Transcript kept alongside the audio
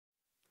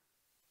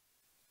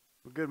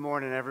Well, good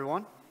morning,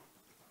 everyone.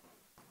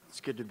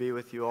 It's good to be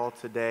with you all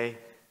today.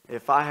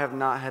 If I have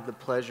not had the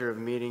pleasure of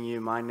meeting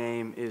you, my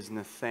name is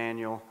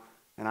Nathanael,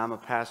 and I'm a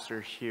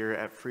pastor here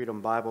at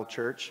Freedom Bible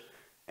Church.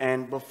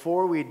 And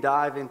before we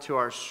dive into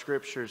our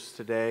scriptures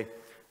today,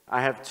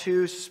 I have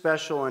two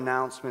special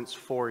announcements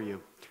for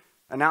you.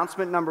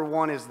 Announcement number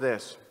one is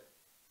this.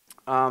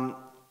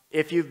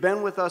 If you've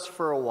been with us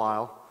for a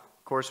while,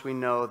 of course we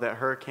know that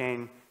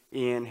Hurricane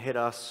Ian hit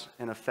us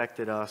and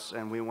affected us,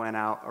 and we went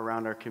out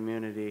around our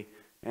community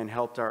and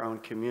helped our own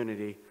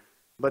community.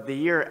 But the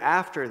year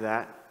after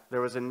that, there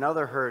was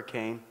another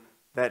hurricane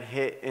that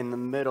hit in the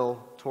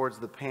middle towards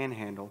the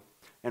Panhandle.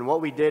 And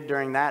what we did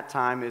during that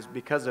time is,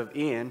 because of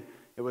Ian,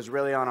 it was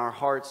really on our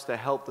hearts to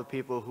help the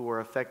people who were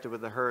affected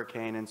with the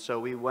hurricane. And so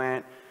we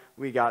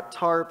got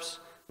tarps,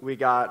 we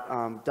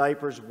got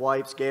diapers,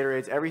 wipes,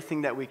 Gatorades,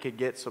 everything that we could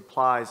get,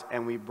 supplies,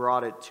 and we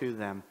brought it to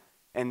them.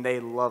 And they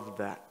loved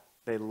that.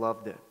 They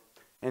loved it.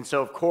 And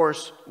so, of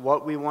course,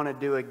 what we want to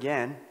do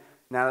again,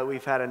 now that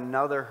we've had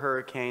another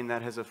hurricane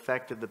that has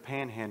affected the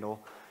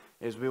Panhandle,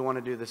 is we want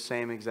to do the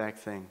same exact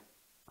thing.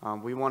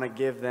 We want to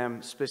give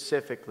them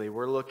specifically,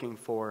 we're looking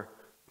for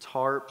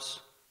tarps,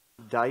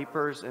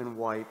 diapers and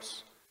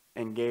wipes,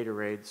 and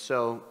Gatorade.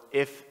 So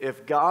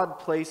if God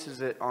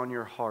places it on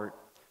your heart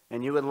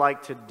and you would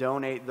like to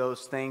donate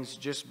those things,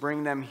 just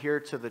bring them here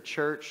to the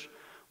church.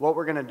 What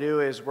we're going to do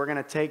is we're going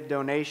to take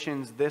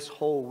donations this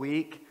whole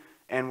week,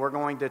 and we're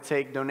going to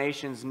take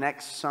donations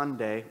next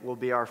Sunday, will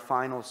be our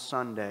final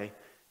Sunday,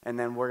 and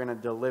then we're going to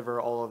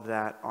deliver all of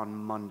that on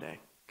Monday,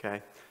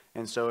 okay?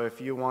 And so if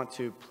you want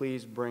to,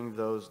 please bring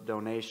those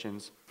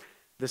donations.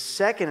 The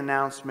second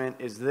announcement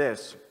is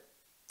this.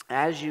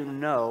 As you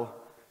know,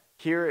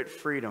 here at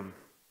Freedom,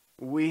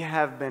 we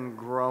have been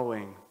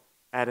growing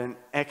at an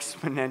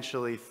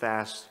exponentially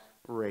fast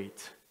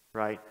rate,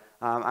 right?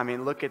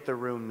 Look at the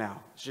room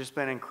now. It's just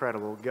been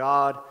incredible.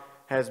 God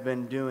has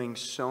been doing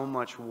so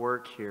much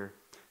work here.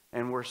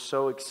 And we're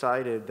so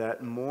excited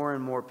that more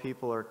and more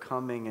people are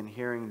coming and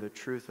hearing the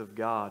truth of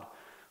God.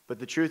 But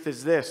the truth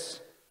is this,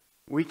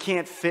 we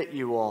can't fit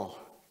you all,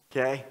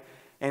 okay?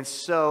 And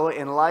so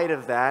in light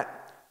of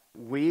that,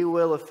 we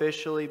will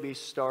officially be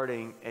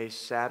starting a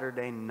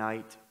Saturday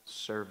night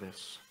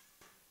service.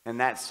 And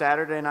that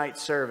Saturday night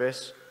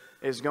service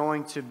is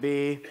going to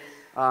be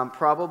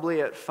probably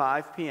at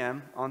 5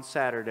 p.m. on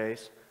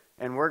Saturdays.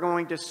 And we're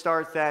going to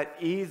start that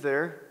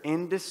either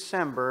in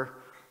December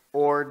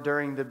or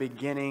during the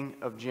beginning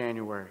of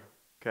January,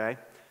 okay?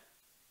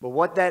 But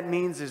what that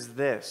means is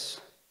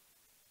this.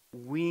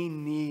 We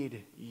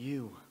need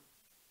you.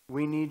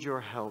 We need your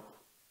help.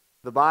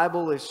 The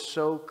Bible is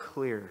so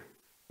clear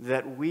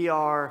that we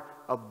are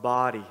a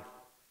body.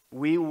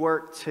 We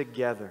work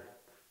together.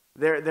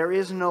 There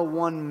is no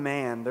one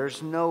man.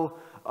 There's no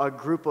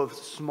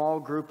small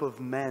group of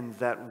men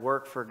that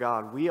work for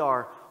God. We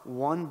are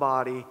one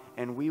body,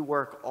 and we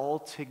work all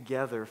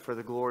together for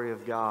the glory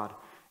of God.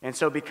 And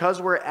so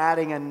because we're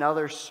adding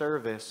another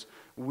service,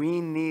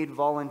 we need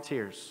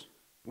volunteers.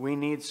 We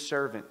need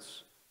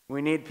servants.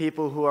 We need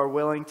people who are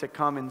willing to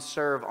come and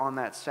serve on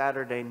that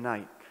Saturday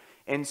night.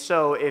 And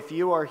so if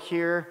you are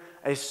here,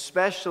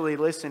 especially,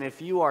 listen,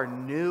 if you are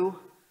new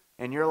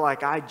and you're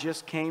like, I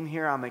just came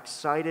here, I'm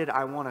excited,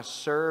 I want to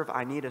serve,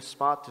 I need a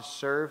spot to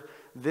serve,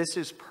 this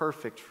is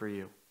perfect for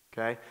you,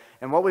 okay?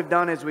 And what we've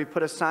done is we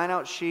put a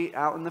sign-out sheet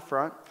out in the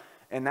front.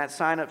 And that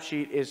sign-up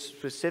sheet is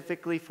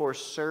specifically for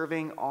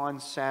serving on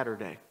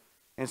Saturday.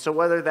 And so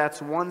whether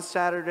that's one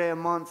Saturday a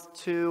month,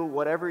 two,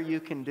 whatever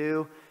you can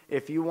do,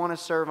 if you want to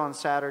serve on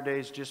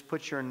Saturdays, just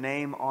put your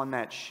name on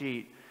that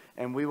sheet,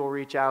 and we will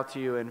reach out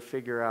to you and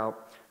figure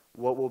out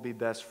what will be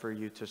best for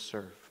you to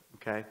serve,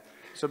 okay?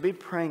 So be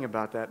praying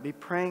about that. Be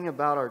praying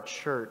about our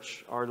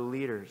church, our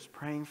leaders,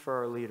 praying for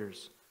our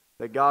leaders,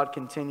 that God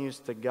continues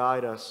to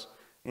guide us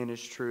in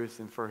His truth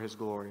and for His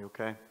glory,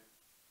 okay?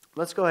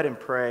 Let's go ahead and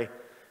pray.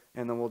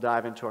 And then we'll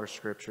dive into our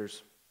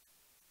scriptures.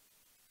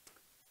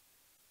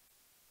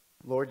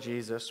 Lord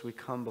Jesus, we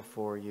come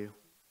before you.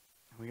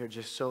 We are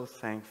just so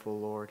thankful,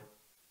 Lord,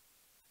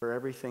 for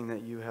everything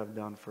that you have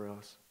done for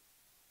us.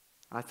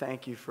 I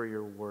thank you for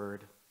your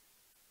word.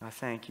 I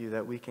thank you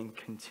that we can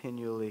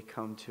continually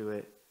come to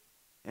it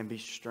and be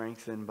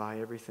strengthened by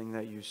everything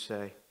that you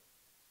say.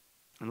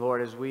 And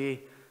Lord, as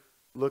we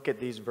look at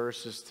these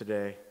verses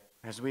today,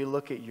 as we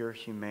look at your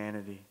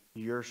humanity,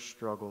 your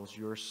struggles,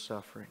 your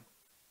suffering,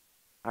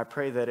 I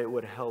pray that it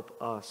would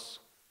help us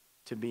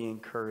to be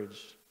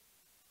encouraged,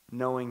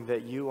 knowing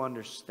that you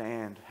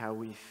understand how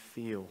we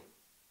feel.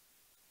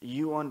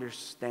 You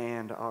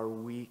understand our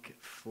weak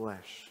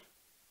flesh.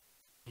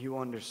 You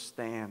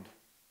understand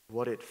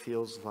what it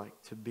feels like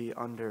to be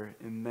under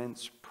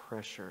immense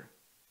pressure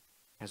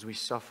as we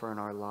suffer in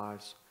our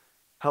lives.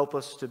 Help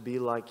us to be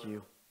like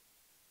you.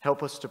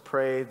 Help us to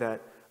pray that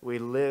we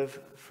live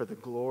for the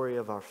glory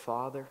of our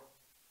Father,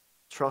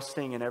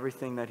 trusting in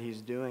everything that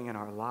He's doing in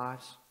our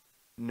lives.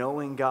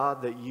 Knowing,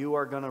 God, that you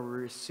are going to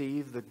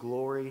receive the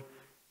glory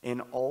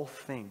in all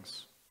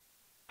things.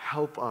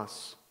 Help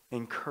us,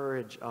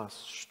 encourage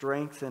us,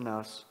 strengthen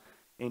us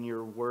in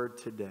your word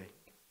today.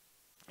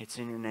 It's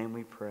in your name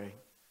we pray.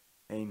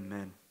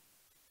 Amen.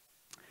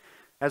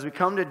 As we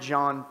come to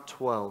John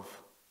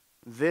 12,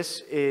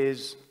 this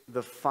is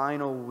the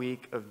final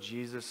week of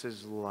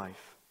Jesus'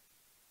 life.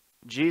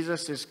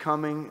 Jesus is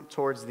coming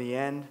towards the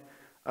end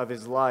of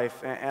his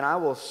life. And I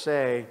will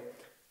say,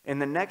 in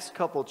the next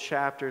couple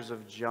chapters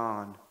of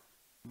John,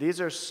 these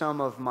are some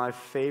of my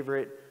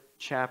favorite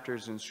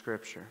chapters in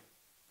Scripture.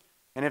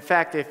 And in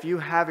fact, if you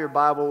have your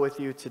Bible with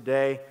you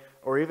today,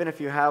 or even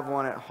if you have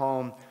one at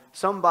home,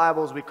 some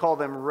Bibles, we call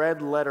them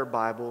red letter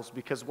Bibles,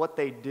 because what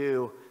they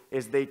do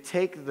is they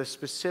take the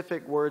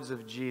specific words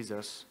of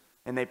Jesus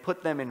and they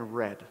put them in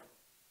red,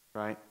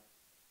 right?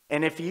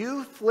 And if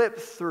you flip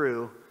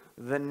through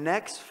the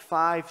next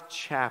 5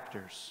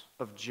 chapters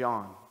of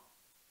John,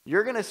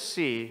 you're going to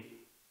see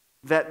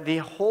that the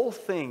whole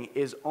thing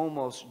is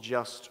almost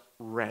just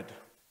red.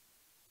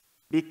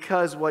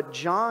 Because what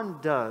John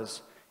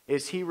does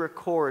is he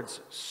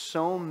records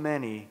so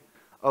many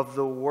of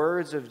the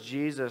words of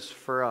Jesus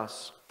for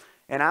us.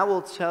 And I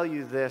will tell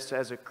you this,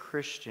 as a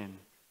Christian,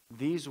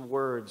 these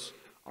words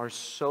are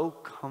so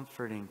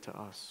comforting to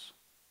us.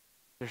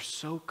 They're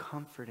so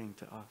comforting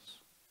to us.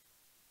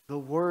 The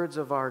words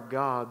of our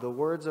God, the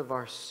words of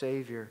our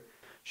Savior,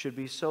 should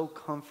be so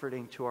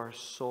comforting to our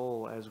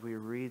soul as we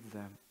read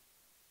them.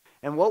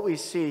 And what we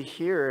see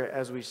here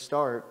as we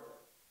start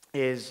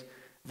is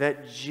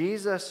that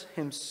Jesus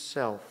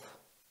himself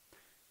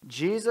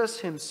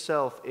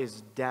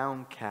is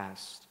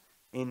downcast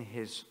in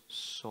his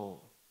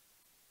soul.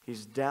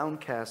 He's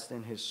downcast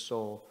in his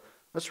soul.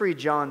 Let's read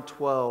John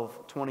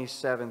 12,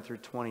 27 through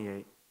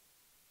 28.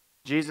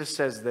 Jesus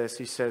says this,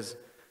 he says,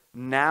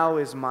 "Now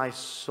is my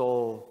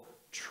soul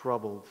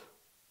troubled,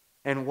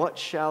 and what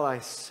shall I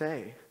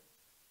say?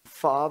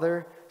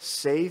 Father,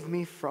 save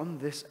me from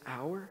this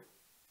hour?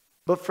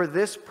 But for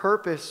this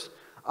purpose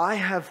I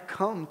have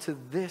come to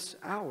this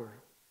hour.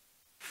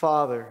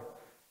 Father,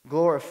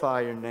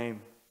 glorify your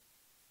name."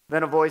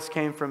 Then a voice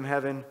came from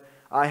heaven,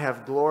 "I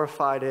have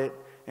glorified it,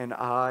 and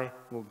I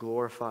will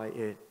glorify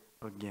it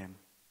again."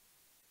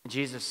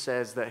 Jesus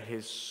says that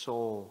his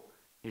soul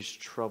is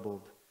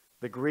troubled.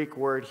 The Greek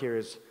word here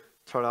is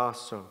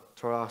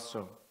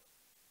torasso.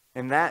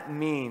 And that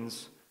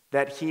means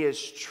that he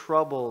is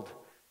troubled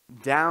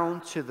down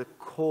to the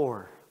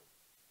core,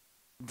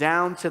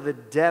 down to the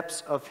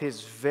depths of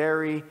his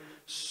very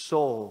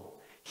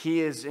soul.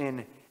 He is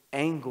in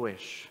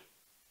anguish.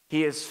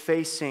 He is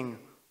facing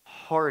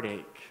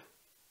heartache.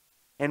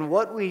 And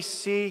what we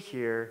see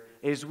here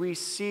is we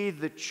see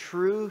the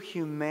true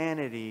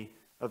humanity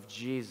of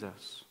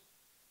Jesus.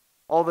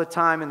 All the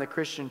time in the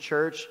Christian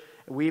church,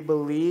 we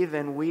believe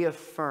and we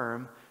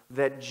affirm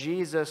that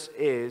Jesus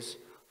is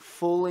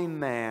fully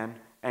man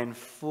and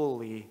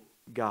fully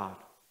God.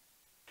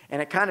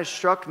 And it kind of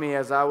struck me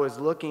as I was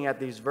looking at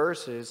these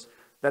verses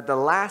that the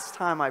last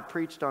time I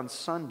preached on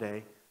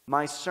Sunday,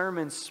 my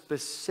sermon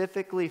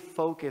specifically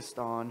focused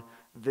on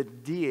the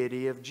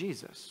deity of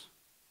Jesus,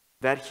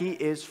 that he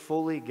is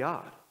fully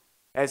God.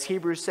 As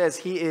Hebrews says,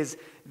 he is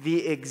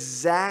the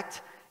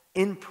exact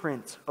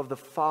imprint of the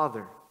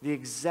Father, the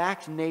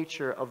exact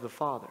nature of the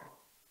Father.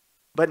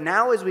 But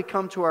now as we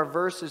come to our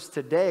verses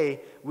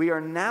today, we are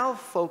now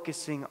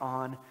focusing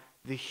on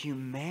the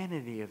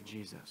humanity of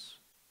Jesus.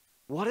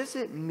 What does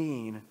it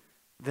mean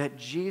that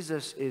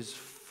Jesus is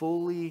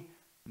fully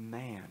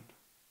man?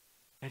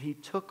 That he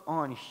took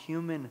on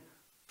human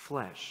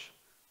flesh?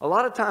 A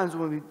lot of times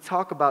when we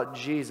talk about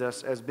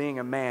Jesus as being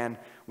a man,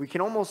 we can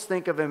almost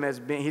think of him as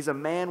being, he's a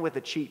man with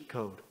a cheat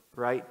code,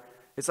 right?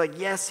 It's like,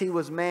 yes, he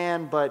was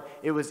man, but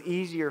it was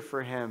easier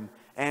for him.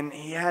 And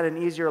he had an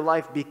easier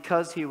life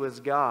because he was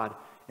God.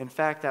 In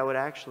fact, I would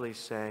actually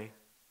say,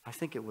 I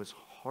think it was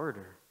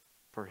harder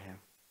for him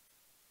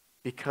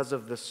because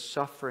of the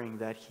suffering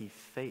that he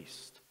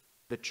faced,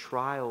 the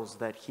trials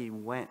that he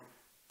went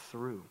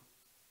through.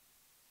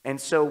 And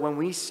so when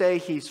we say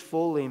he's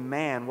fully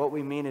man, what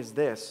we mean is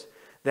this,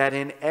 that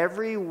in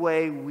every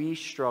way we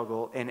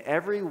struggle, in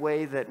every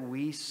way that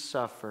we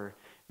suffer,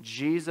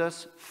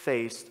 Jesus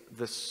faced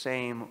the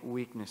same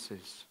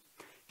weaknesses.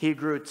 He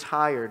grew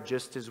tired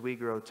just as we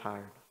grow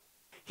tired.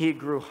 He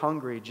grew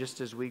hungry just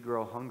as we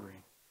grow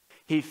hungry.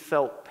 He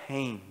felt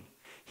pain.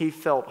 He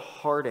felt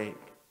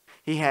heartache.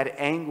 He had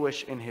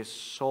anguish in his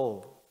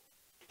soul.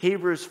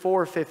 Hebrews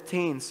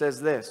 4:15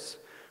 says this,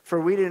 "For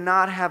we do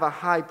not have a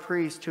high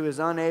priest who is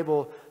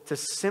unable to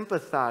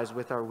sympathize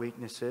with our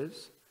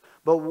weaknesses,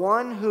 but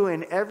one who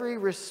in every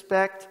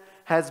respect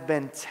has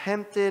been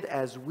tempted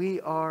as we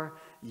are,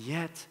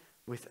 yet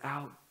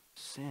without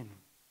sin."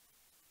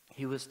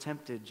 He was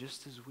tempted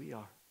just as we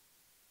are.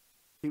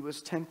 He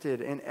was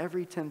tempted in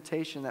every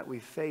temptation that we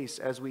face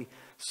as we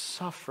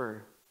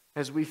suffer,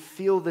 as we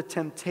feel the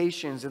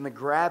temptations and the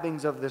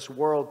grabbings of this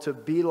world to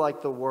be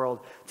like the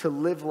world, to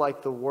live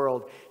like the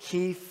world.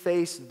 He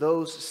faced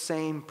those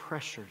same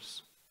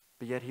pressures,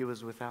 but yet he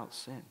was without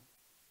sin.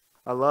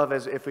 I love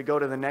as if we go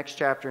to the next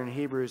chapter in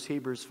Hebrews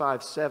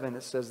 5:7,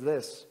 it says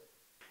this,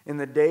 "In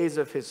the days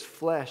of his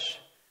flesh,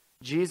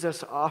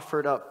 Jesus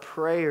offered up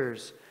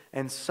prayers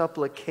and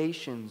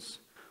supplications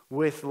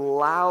with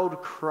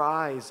loud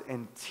cries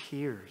and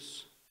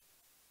tears,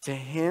 to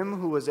him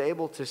who was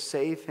able to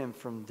save him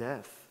from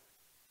death.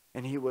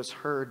 And he was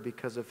heard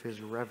because of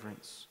his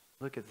reverence.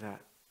 Look at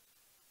that.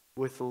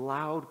 With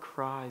loud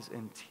cries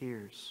and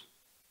tears,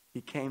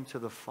 he came to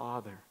the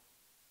Father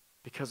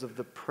because of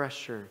the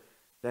pressure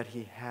that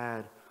he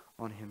had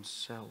on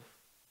himself.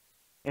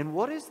 And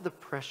what is the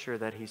pressure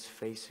that he's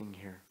facing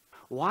here?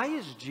 Why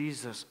is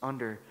Jesus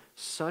under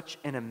such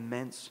an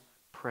immense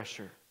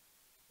pressure?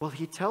 Well,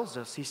 he tells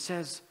us, he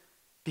says,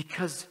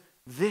 because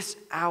this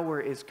hour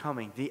is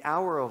coming. The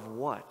hour of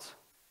what?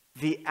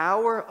 The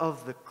hour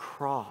of the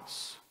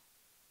cross.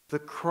 The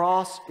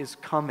cross is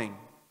coming.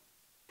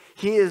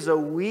 He is a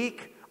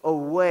week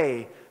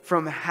away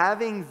from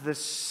having the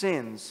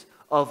sins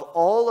of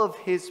all of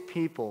his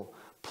people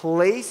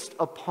placed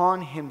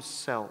upon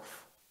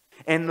himself.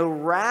 And the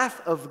wrath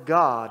of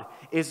God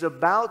is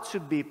about to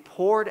be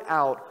poured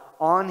out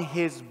on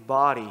his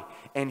body,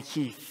 and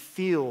he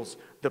feels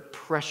the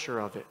pressure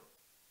of it.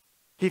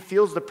 He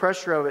feels the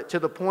pressure of it to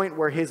the point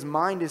where his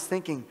mind is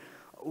thinking,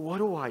 what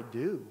do I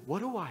do? What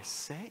do I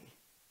say?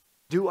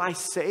 Do I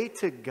say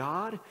to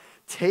God,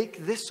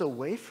 take this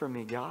away from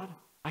me, God?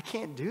 I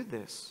can't do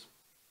this.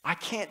 I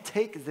can't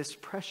take this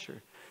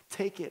pressure.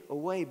 Take it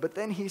away. But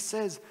then he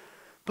says,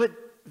 but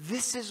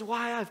this is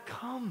why I've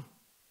come.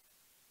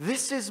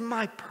 This is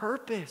my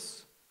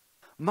purpose.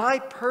 My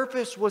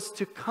purpose was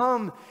to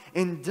come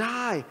and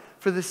die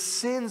for the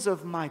sins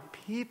of my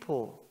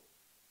people.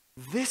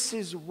 This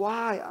is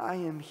why I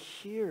am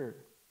here.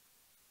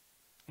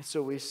 And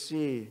so we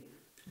see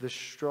the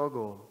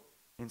struggle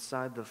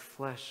inside the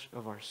flesh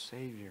of our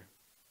Savior.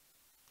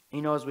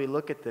 You know, as we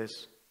look at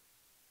this,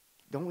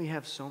 don't we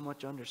have so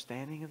much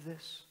understanding of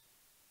this?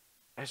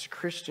 As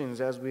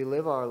Christians, as we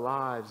live our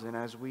lives and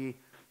as we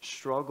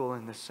struggle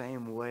in the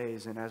same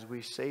ways and as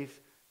we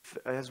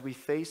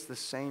face the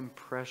same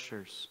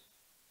pressures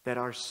that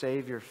our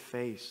Savior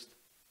faced,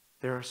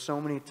 there are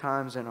so many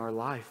times in our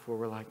life where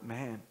we're like,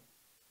 man,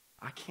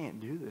 I can't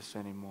do this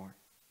anymore.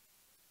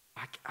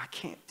 I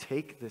can't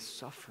take this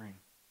suffering.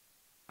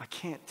 I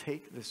can't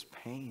take this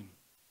pain.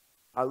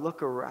 I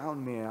look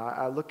around me,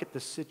 I look at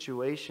the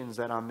situations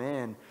that I'm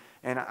in,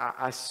 and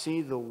I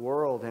see the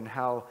world and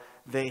how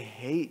they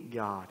hate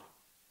God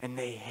and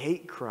they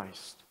hate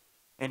Christ.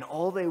 And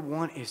all they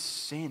want is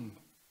sin.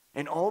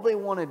 And all they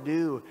want to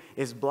do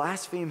is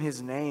blaspheme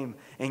his name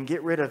and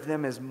get rid of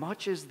them as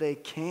much as they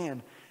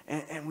can.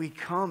 And we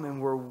come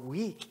and we're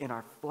weak in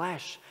our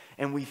flesh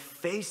and we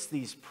face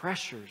these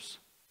pressures.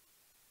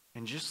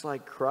 And just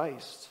like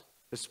Christ,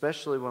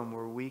 especially when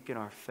we're weak in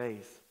our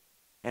faith,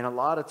 and a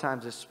lot of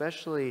times,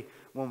 especially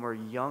when we're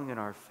young in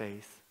our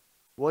faith,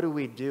 what do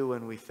we do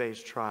when we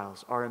face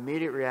trials? Our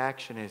immediate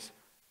reaction is,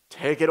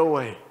 take it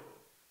away.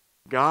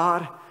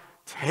 God,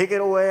 take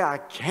it away. I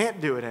can't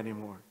do it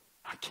anymore.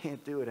 I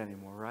can't do it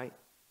anymore, right?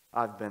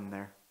 I've been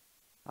there.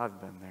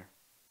 I've been there.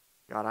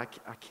 God,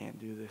 I can't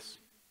do this.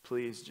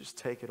 Please just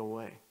take it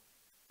away.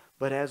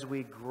 But as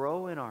we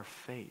grow in our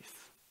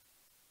faith,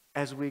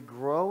 as we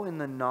grow in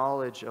the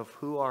knowledge of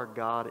who our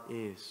God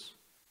is,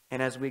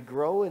 and as we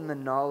grow in the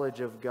knowledge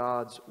of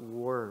God's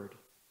Word,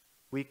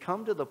 we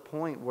come to the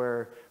point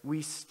where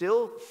we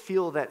still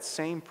feel that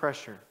same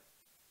pressure.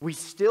 We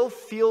still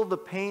feel the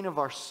pain of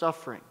our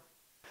suffering.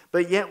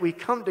 But yet we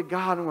come to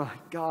God and we're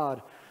like,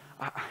 God,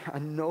 I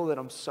know that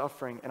I'm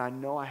suffering and I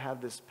know I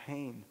have this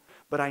pain,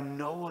 but I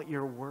know what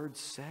your Word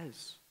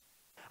says.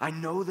 I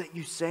know that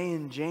you say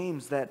in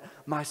James that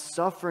my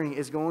suffering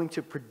is going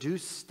to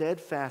produce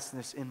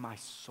steadfastness in my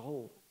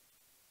soul.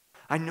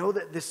 I know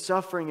that this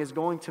suffering is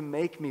going to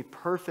make me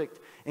perfect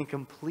and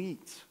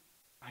complete.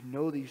 I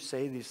know that you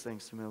say these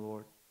things to me,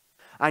 Lord.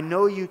 I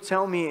know you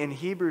tell me in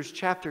Hebrews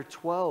chapter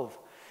 12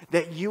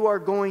 that you are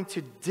going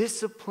to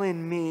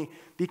discipline me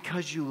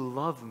because you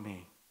love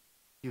me.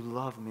 You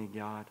love me,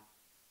 God.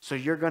 So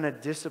you're going to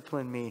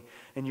discipline me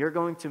and you're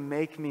going to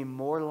make me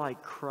more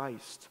like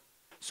Christ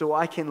so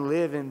I can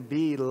live and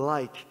be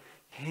like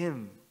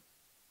Him.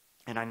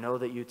 And I know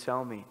that you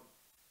tell me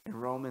in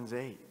Romans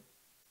 8,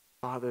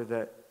 Father,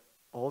 that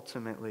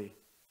ultimately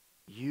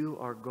you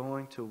are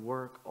going to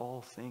work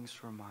all things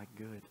for my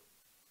good.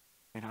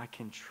 And I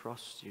can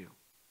trust you.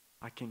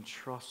 I can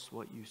trust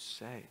what you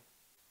say.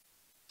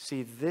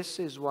 See, this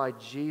is why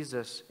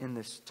Jesus in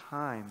this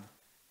time,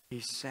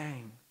 He's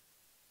saying,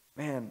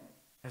 man,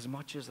 as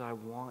much as I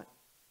want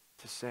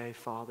to say,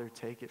 Father,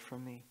 take it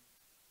from me,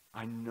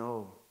 I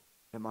know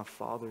that my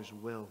Father's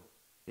will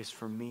is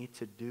for me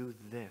to do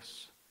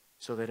this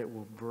so that it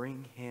will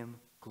bring Him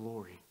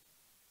glory.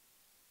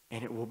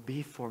 And it will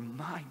be for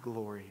my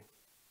glory.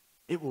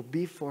 It will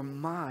be for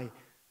my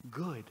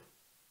good.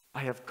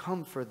 I have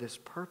come for this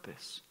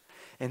purpose.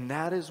 And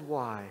that is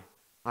why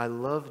I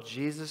love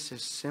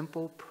Jesus'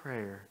 simple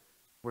prayer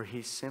where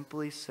He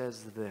simply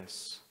says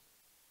this,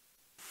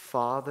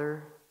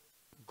 Father,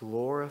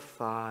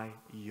 glorify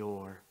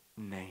your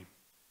name.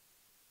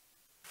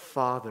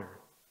 Father,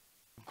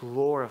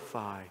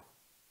 glorify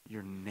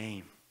your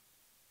name.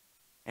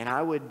 And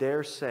I would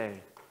dare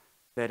say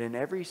that in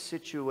every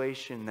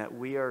situation that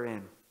we are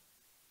in,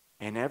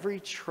 and every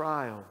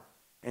trial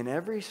and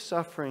every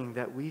suffering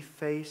that we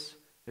face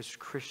as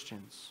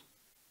Christians,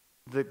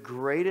 the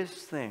greatest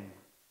thing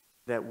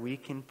that we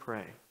can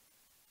pray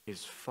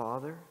is,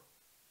 Father,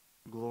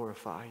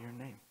 glorify your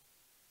name.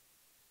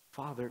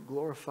 Father,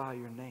 glorify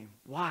your name.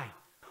 Why?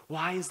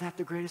 Why is that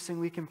the greatest thing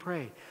we can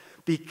pray?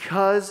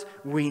 Because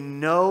we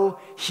know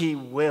He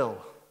will.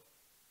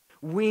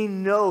 We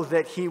know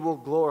that He will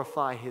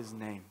glorify His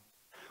name.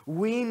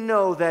 We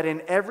know that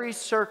in every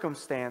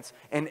circumstance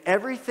and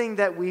everything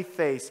that we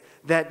face,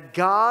 that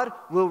God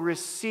will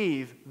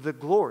receive the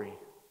glory.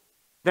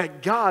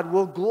 That God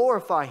will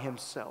glorify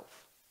Himself.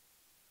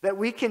 That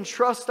we can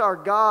trust our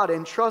God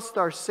and trust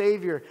our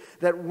Savior.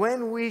 That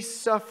when we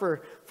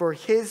suffer for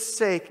His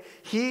sake,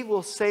 He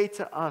will say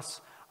to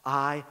us,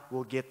 I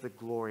will get the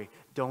glory.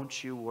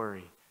 Don't you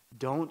worry.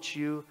 Don't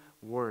you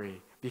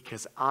worry,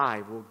 because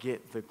I will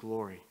get the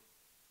glory.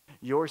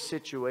 Your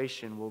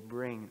situation will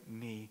bring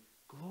me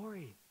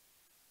glory.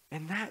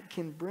 And that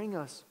can bring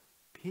us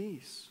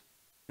peace,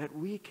 that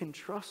we can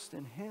trust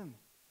in Him.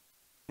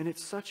 And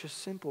it's such a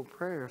simple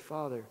prayer.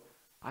 Father,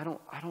 I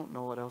don't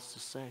know what else to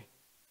say,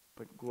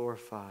 but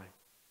glorify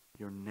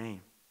your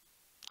name.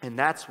 And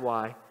that's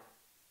why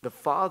the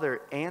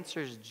Father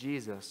answers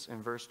Jesus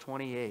in verse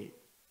 28.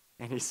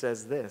 And He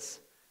says this,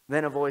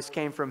 then a voice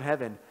came from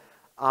heaven,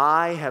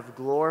 I have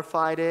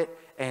glorified it,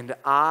 and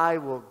I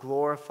will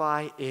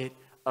glorify it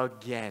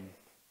again.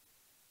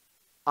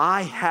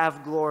 I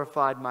have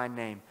glorified my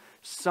name.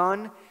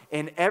 Son,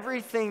 in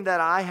everything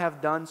that I have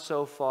done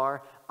so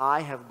far,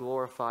 I have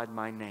glorified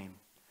my name.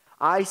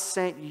 I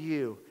sent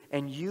you,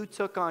 and you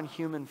took on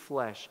human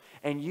flesh,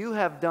 and you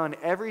have done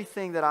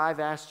everything that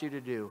I've asked you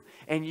to do.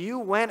 And you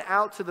went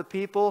out to the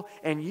people,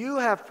 and you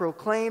have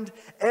proclaimed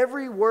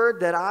every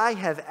word that I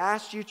have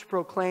asked you to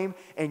proclaim,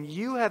 and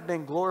you have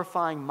been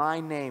glorifying my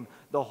name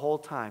the whole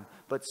time.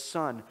 But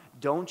son,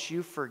 don't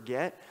you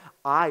forget,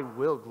 I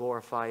will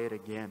glorify it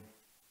again.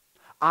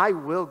 I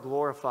will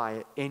glorify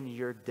it in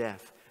your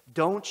death.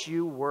 Don't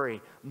you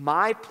worry.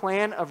 My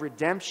plan of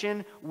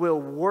redemption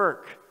will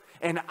work.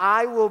 And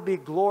I will be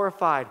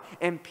glorified,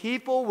 and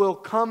people will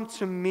come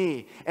to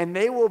me, and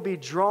they will be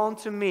drawn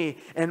to me,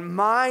 and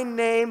my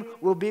name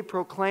will be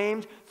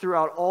proclaimed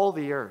throughout all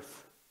the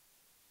earth.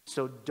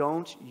 So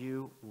don't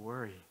you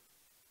worry,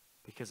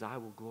 because I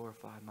will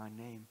glorify my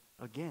name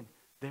again.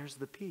 There's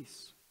the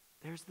peace.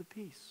 There's the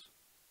peace.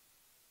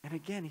 And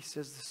again, He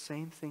says the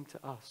same thing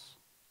to us.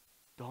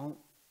 Don't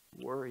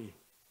worry.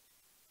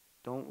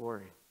 Don't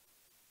worry.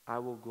 I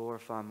will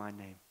glorify my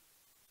name.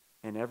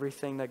 And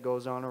everything that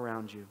goes on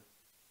around you,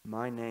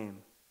 my name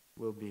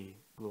will be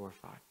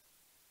glorified.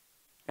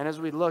 And as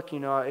we look,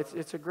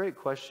 it's a great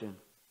question.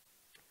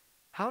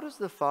 How does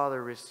the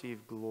Father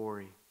receive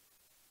glory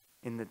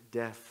in the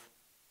death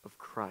of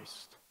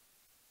Christ?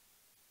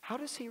 How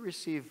does He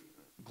receive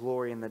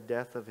glory in the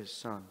death of His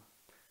Son?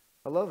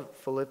 I love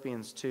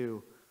Philippians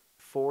 2,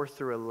 4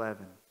 through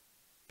 11,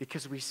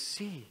 because we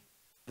see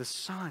the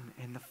Son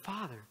and the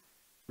Father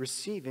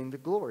receiving the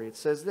glory. It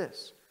says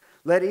this,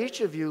 let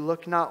each of you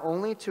look not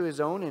only to his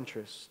own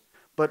interests,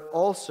 but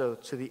also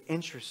to the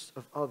interests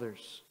of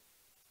others.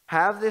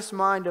 Have this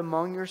mind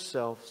among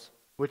yourselves,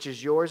 which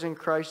is yours in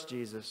Christ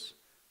Jesus,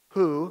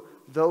 who,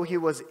 though He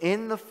was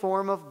in the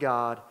form of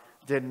God,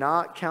 did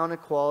not count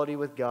equality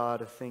with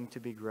God a thing to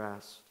be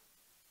grasped,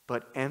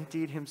 but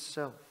emptied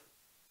Himself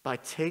by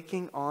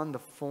taking on the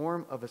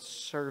form of a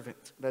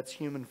servant, that's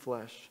human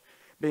flesh,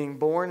 being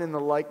born in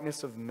the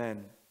likeness of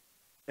men,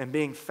 and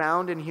being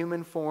found in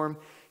human form,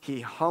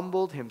 He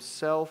humbled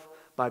Himself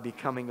by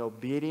becoming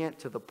obedient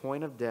to the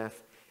point of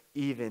death,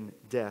 even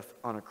death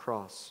on a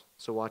cross.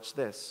 So watch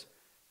this.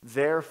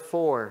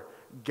 Therefore,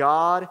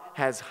 God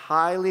has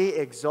highly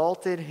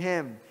exalted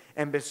Him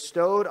and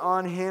bestowed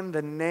on Him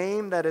the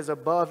name that is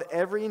above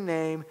every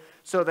name,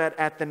 so that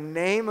at the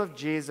name of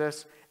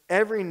Jesus,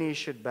 every knee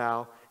should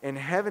bow in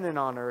heaven and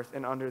on earth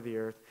and under the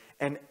earth,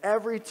 and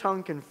every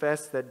tongue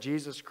confess that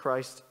Jesus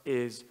Christ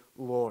is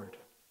Lord.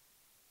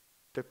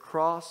 The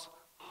cross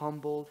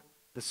humbled,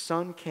 the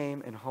Son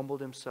came and humbled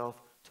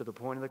Himself to the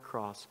point of the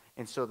cross.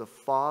 And so the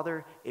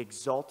Father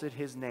exalted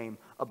His name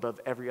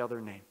above every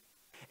other name.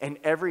 And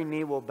every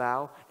knee will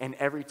bow and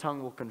every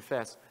tongue will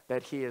confess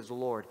that He is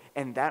Lord.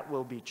 And that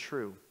will be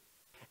true.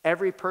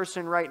 Every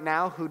person right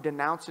now who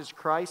denounces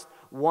Christ,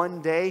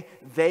 one day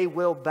they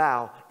will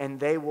bow and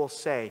they will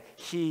say,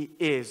 He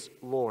is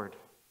Lord.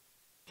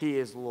 He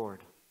is Lord,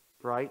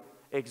 right?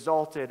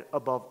 Exalted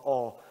above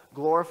all,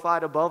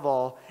 glorified above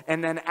all.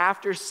 And then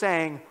after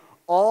saying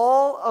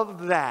all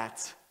of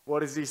that, what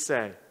does He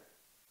say?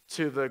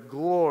 To the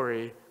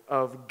glory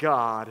of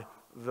God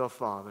the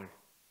Father.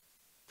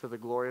 To the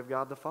glory of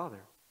God the Father.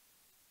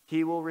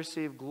 He will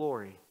receive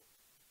glory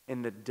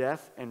in the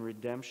death and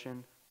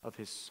redemption of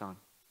His Son.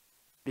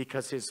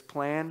 Because His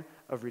plan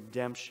of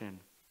redemption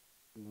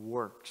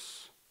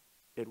works.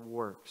 It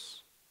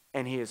works.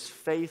 And He is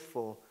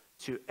faithful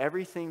to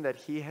everything that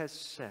He has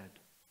said.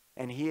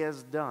 And He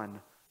has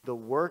done the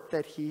work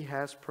that He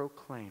has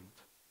proclaimed.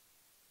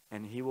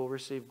 And He will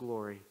receive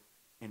glory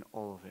in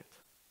all of it.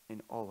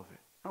 In all of it.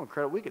 How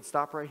incredible. We could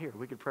stop right here.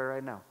 We could pray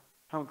right now.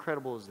 How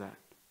incredible is that?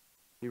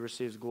 He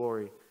receives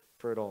glory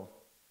for it all.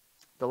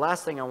 The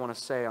last thing I want to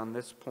say on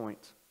this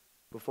point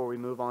before we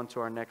move on to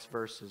our next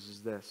verses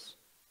is this.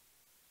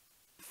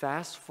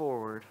 Fast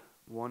forward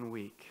 1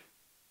 week,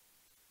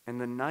 and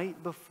the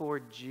night before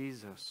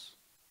Jesus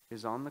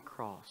is on the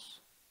cross,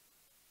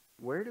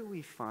 where do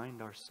we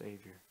find our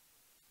Savior?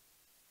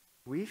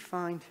 We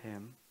find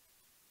him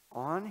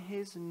on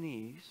his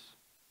knees,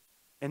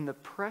 and the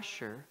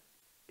pressure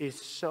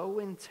is so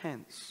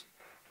intense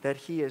that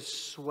he is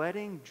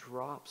sweating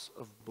drops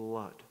of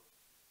blood.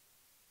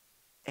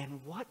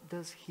 And what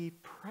does he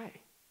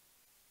pray?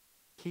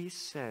 He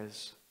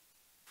says,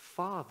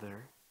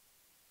 Father,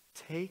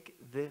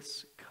 take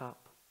this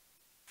cup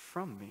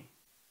from me.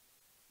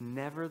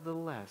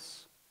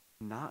 Nevertheless,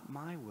 not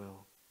my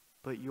will,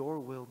 but your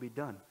will be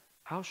done.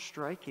 How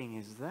striking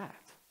is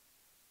that?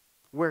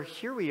 Where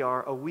here we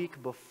are a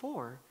week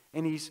before,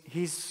 and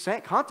he's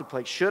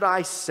contemplate, should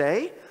I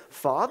say,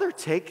 Father,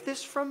 take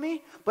this from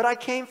me? But I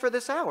came for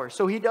this hour.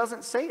 So he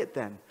doesn't say it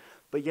then.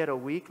 But yet a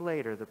week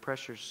later, the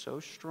pressure's so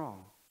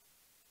strong.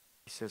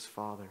 He says,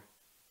 Father,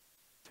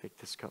 take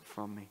this cup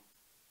from me.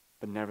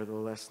 But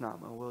nevertheless,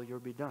 not my will, your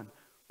be done.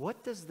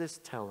 What does this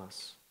tell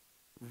us?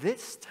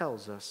 This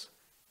tells us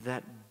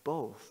that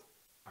both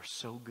are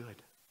so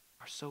good,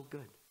 are so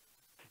good.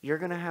 You're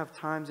going to have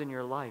times in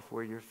your life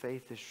where your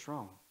faith is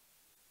strong.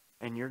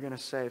 And you're going to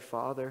say,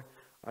 Father,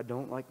 I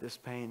don't like this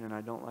pain and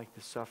I don't like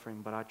this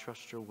suffering, but I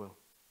trust your will.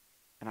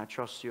 And I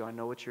trust you. I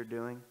know what you're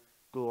doing.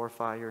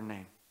 Glorify your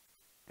name.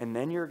 And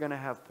then you're going to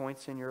have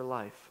points in your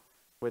life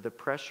where the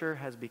pressure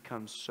has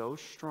become so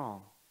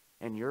strong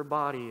and your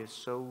body is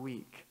so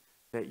weak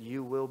that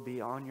you will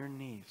be on your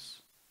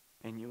knees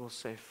and you will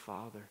say,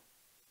 Father,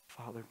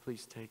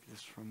 please take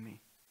this from me.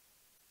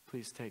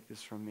 Please take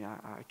this from me.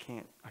 I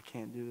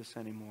can't do this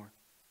anymore.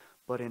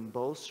 But in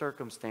both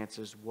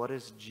circumstances, what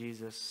does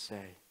Jesus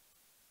say?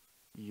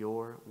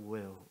 Your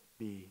will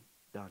be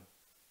done.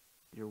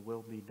 Your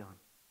will be done.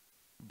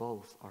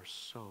 Both are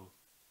so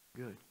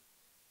good.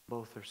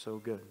 Both are so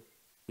good.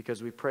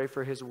 Because we pray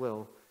for his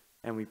will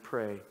and we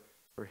pray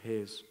for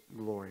his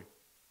glory.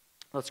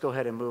 Let's go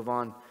ahead and move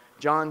on.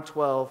 John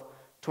 12,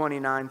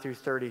 29 through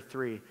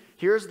 33.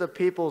 Here's the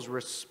people's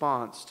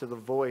response to the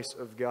voice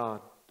of God.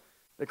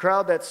 The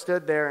crowd that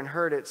stood there and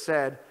heard it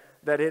said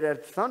that it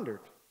had thundered.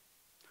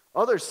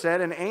 Others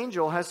said, an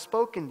angel has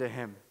spoken to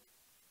him.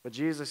 But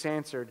Jesus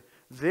answered,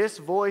 this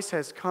voice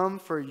has come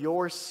for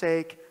your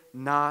sake,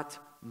 not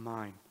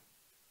mine.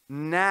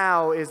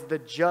 Now is the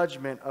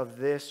judgment of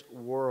this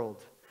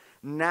world.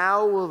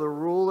 Now will the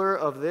ruler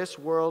of this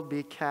world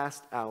be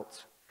cast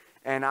out.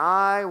 And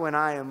I, when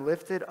I am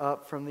lifted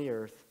up from the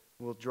earth,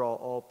 will draw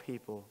all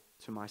people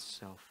to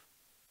myself.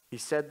 He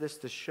said this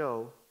to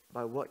show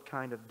by what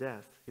kind of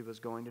death he was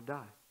going to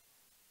die.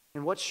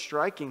 And what's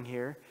striking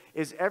here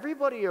is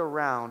everybody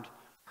around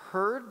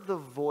heard the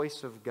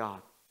voice of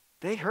God.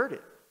 They heard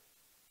it.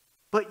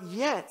 But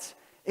yet,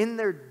 in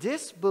their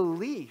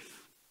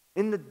disbelief,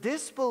 in the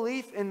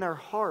disbelief in their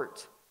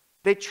heart,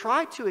 they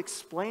try to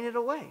explain it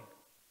away.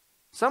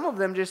 Some of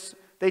them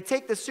they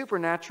take the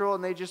supernatural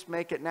and they just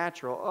make it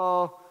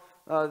natural.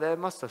 That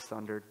must have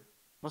thundered.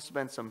 Must have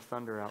been some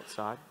thunder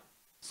outside.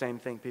 Same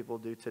thing people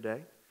do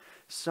today.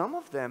 Some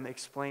of them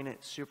explain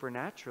it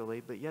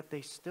supernaturally, but yet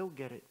they still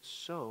get it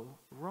so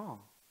wrong.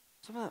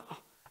 Some of them,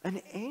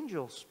 an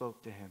angel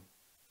spoke to him.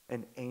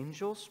 An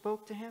angel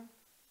spoke to him?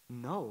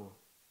 No.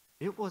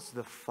 It was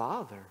the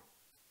Father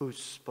who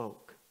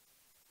spoke.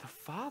 The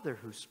Father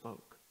who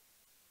spoke.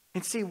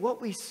 And see,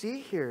 what we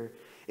see here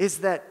is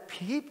that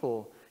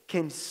people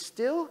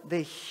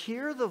they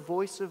hear the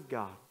voice of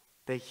God.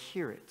 They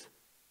hear it.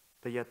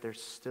 But yet they're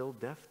still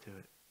deaf to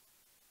it.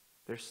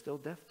 They're still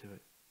deaf to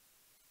it.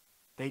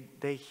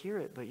 They hear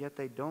it, but yet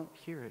they don't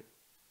hear it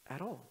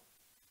at all.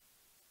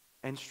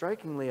 And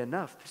strikingly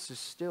enough, this is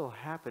still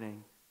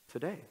happening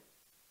today.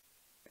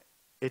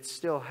 It's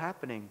still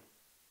happening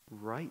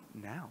right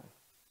now.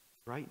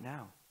 Right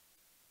now.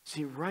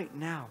 See, right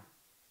now,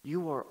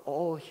 you are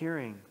all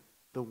hearing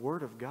the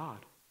Word of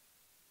God.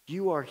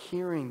 You are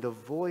hearing the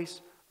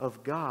voice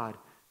of God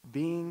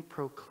being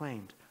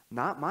proclaimed.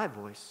 Not my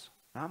voice.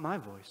 Not my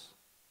voice.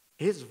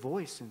 His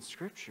voice in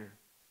Scripture.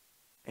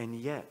 And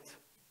yet,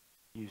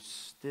 you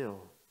still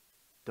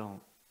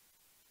don't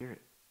hear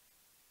it.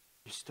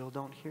 You still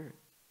don't hear it.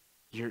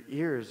 Your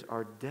ears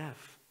are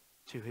deaf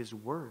to His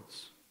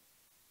words.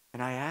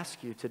 And I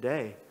ask you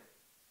today,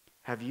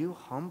 have you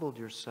humbled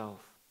yourself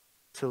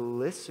to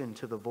listen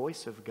to the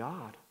voice of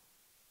God?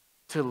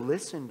 To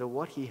listen to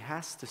what He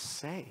has to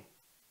say?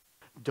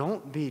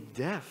 Don't be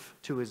deaf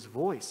to His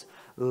voice.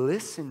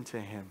 Listen to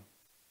Him.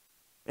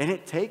 And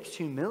it takes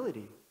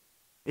humility.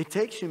 It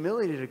takes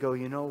humility to go,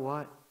 you know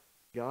what?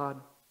 God,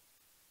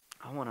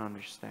 I want to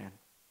understand.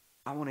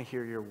 I want to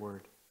hear your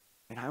word.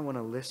 And I want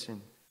to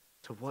listen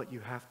to what you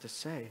have to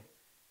say.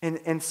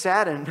 And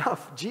sad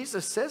enough,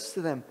 Jesus says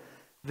to them,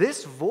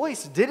 this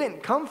voice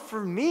didn't come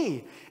for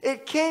me.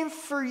 It came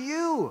for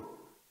you.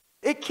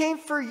 It came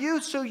for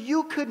you so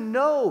you could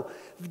know.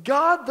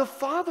 God the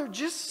Father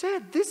just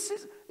said, this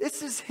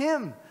is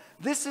Him.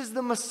 This is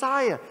the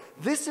Messiah.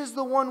 This is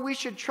the one we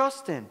should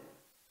trust in.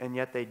 And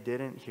yet they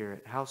didn't hear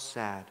it. How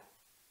sad.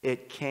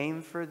 It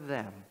came for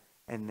them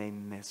and they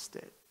missed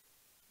it.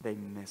 They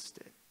missed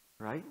it,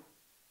 right?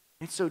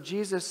 And so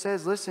Jesus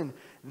says, listen,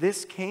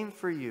 this came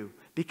for you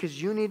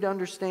because you need to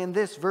understand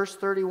this. Verse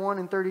 31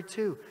 and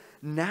 32.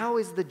 Now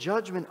is the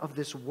judgment of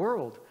this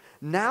world.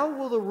 Now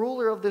will the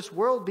ruler of this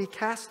world be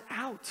cast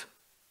out.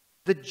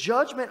 The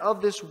judgment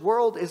of this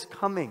world is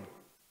coming.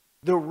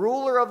 The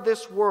ruler of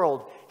this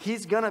world,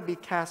 he's going to be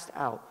cast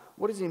out.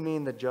 What does he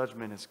mean the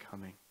judgment is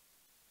coming?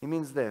 He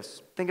means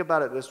this. Think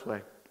about it this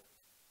way.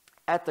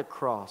 At the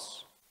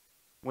cross,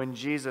 when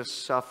Jesus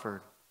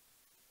suffered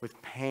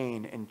with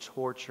pain and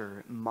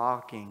torture,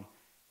 mocking,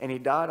 and he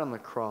died on the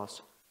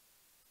cross,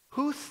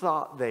 who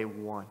thought they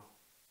won?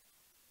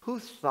 Who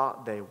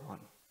thought they won?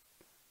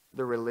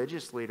 The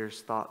religious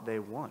leaders thought they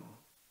won.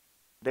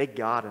 They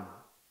got him.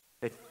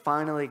 They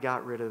finally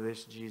got rid of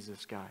this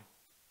Jesus guy.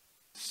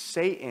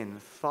 Satan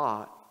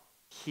thought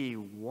he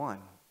won.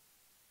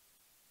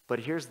 But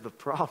here's the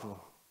problem.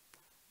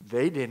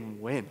 They didn't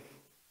win.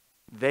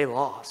 They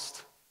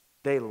lost.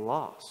 They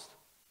lost.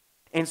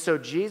 And so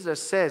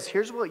Jesus says,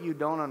 here's what you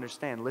don't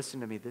understand.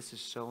 Listen to me. This is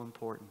so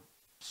important.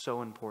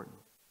 So important.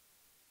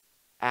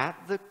 At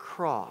the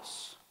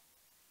cross,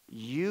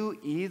 you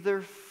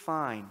either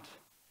find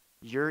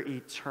your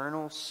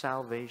eternal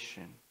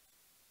salvation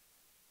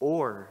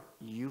or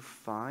you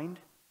find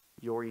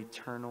your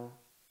eternal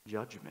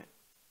judgment.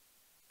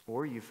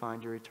 Or you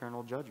find your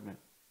eternal judgment.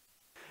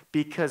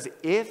 Because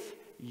if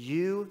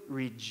you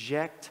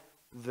reject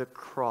the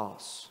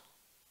cross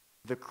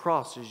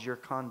is your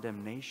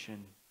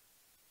condemnation.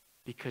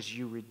 Because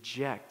you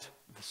reject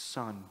the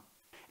Son.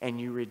 And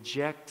you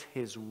reject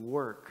His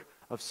work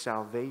of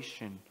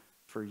salvation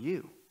for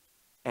you.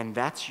 And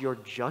that's your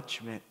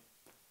judgment.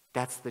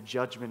 That's the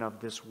judgment of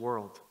this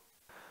world.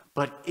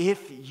 But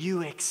if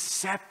you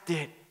accept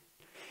it,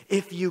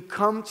 if you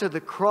come to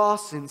the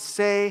cross and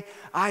say,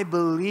 I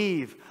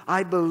believe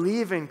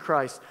in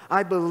Christ.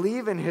 I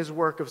believe in His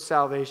work of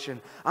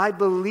salvation. I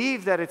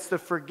believe that it's the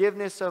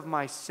forgiveness of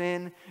my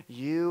sin.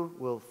 You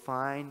will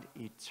find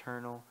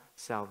eternal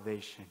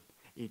salvation,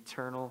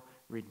 eternal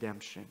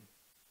redemption.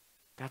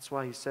 That's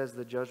why He says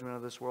the judgment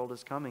of this world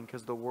is coming,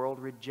 because the world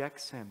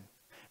rejects Him.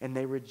 And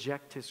they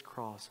reject His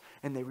cross.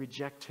 And they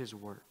reject His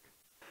work.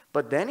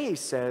 But then He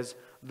says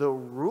the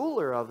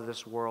ruler of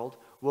this world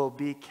will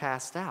be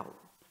cast out.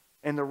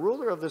 And the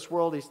ruler of this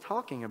world He's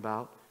talking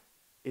about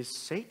is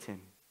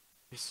Satan.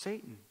 Is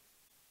Satan.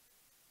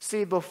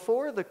 See,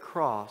 before the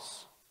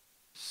cross,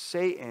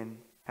 Satan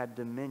had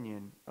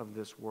dominion of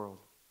this world.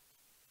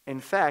 In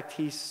fact,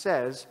 He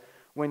says,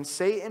 when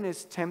Satan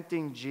is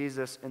tempting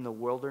Jesus in the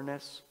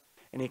wilderness,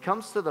 and he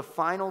comes to the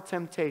final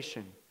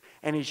temptation,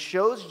 and he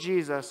shows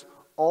Jesus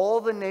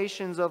all the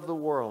nations of the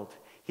world,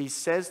 He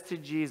says to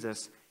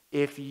Jesus,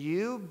 if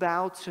you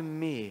bow to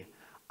me,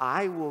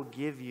 I will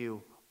give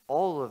you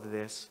all of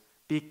this,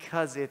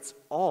 because it's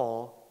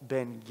all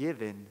been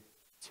given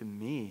to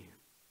me.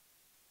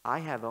 I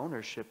have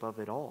ownership of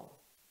it all.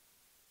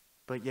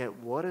 But yet,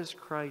 what does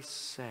Christ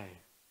say?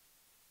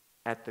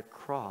 At the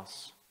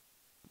cross,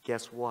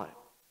 guess what?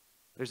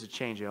 There's a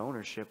change of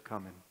ownership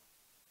coming.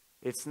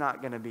 It's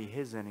not going to be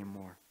His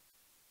anymore.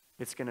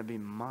 It's going to be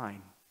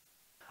mine.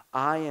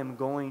 I am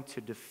going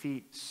to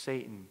defeat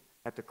Satan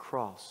at the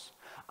cross.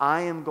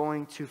 I am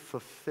going to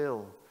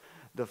fulfill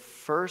the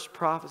first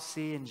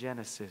prophecy in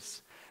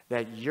Genesis,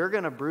 that you're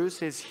going to bruise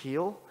his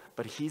heel,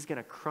 but he's going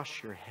to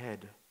crush your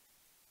head.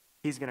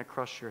 He's going to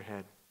crush your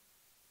head.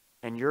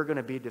 And you're going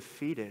to be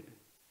defeated.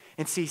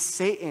 And see,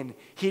 Satan,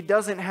 he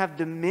doesn't have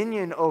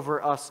dominion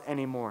over us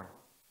anymore.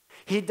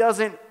 He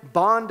doesn't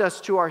bond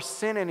us to our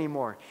sin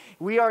anymore.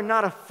 We are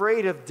not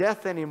afraid of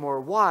death anymore.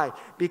 Why?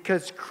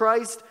 Because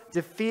Christ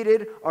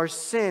defeated our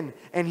sin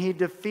and He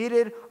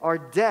defeated our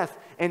death.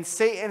 And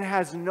Satan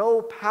has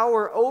no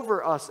power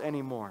over us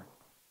anymore.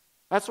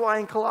 That's why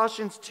in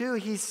Colossians 2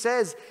 he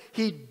says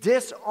He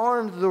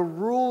disarmed the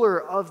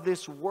ruler of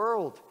this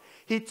world.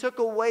 He took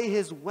away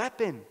his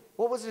weapon.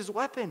 What was his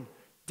weapon?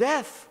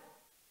 Death.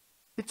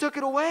 He took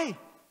it away.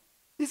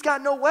 He's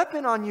got no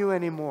weapon on you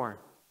anymore.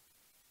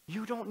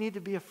 You don't need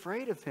to be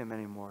afraid of him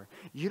anymore.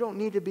 You don't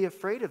need to be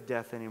afraid of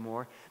death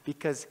anymore,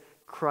 because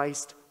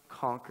Christ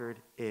conquered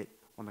it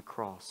on the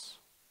cross.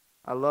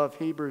 I love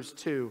Hebrews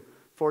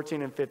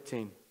 2:14 and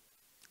 15.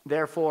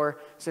 Therefore,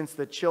 since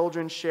the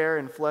children share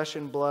in flesh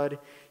and blood,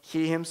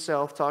 He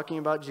Himself, talking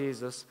about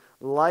Jesus,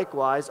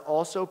 likewise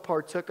also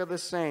partook of the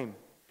same,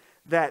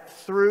 that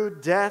through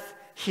death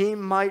He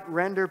might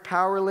render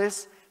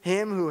powerless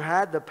him who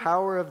had the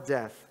power of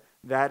death,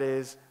 that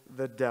is,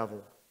 the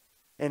devil,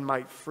 and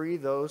might free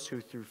those who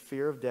through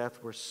fear of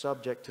death were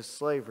subject to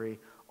slavery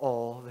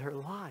all their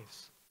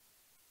lives.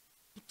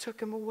 He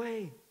took him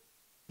away.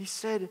 He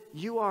said,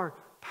 you are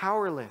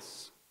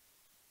powerless.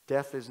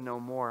 Death is no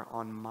more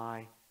on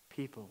my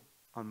people,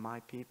 on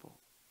my people.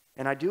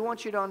 And I do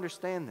want you to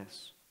understand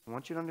this. I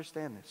want you to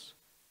understand this.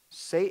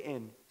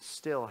 Satan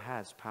still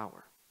has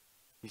power.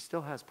 He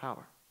still has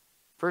power.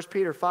 1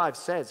 Peter 5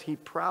 says he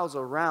prowls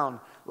around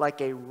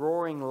like a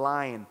roaring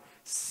lion,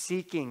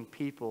 seeking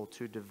people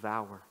to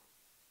devour.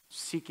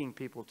 Seeking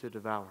people to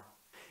devour.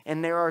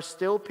 And there are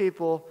still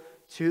people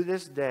to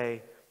this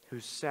day who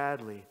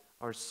sadly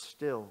are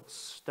still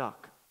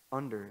stuck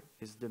under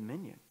his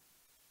dominion.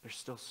 They're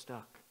still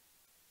stuck.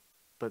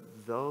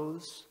 But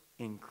those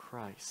in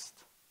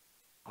Christ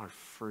are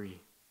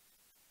free.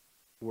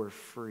 We're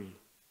free.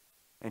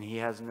 And he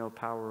has no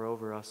power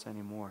over us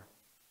anymore.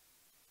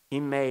 He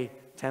may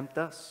tempt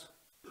us.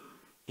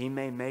 He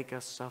may make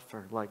us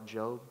suffer like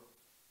Job.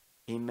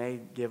 He may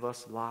give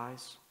us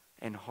lies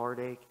and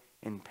heartache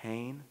and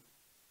pain.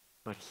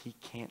 But he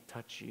can't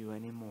touch you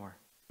anymore.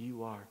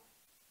 You are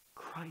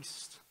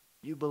Christ.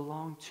 You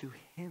belong to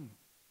him.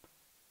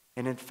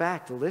 And in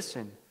fact,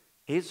 listen,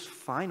 his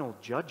final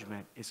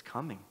judgment is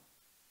coming.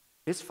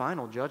 His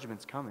final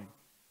judgment's coming.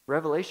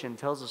 Revelation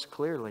tells us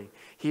clearly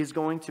he is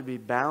going to be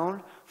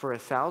bound for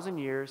 1,000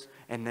 years,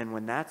 and then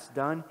when that's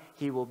done,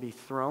 he will be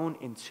thrown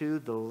into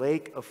the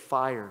lake of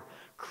fire.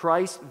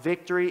 Christ's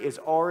victory is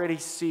already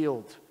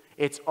sealed.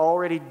 It's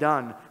already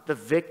done. The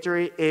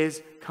victory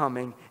is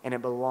coming, and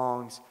it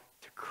belongs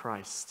to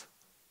Christ.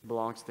 It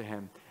belongs to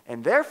him.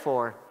 And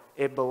therefore,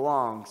 it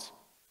belongs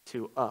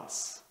to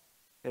us.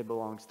 It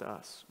belongs to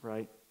us,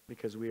 right?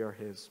 Because we are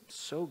his.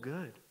 So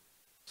good.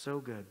 So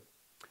good.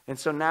 And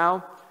so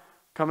now,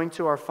 coming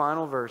to our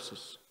final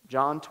verses,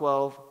 John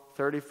 12,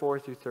 34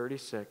 through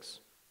 36.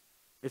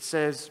 It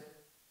says,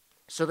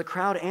 "So the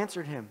crowd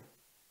answered him,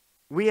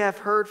 'We have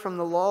heard from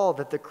the law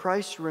that the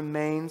Christ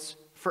remains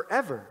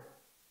forever.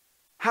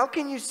 How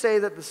can you say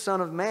that the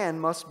Son of Man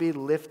must be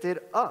lifted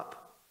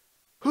up?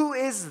 Who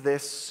is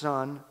this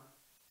Son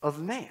of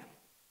Man?'"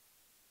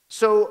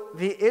 So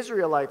the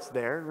Israelites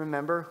there,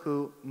 remember,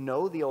 who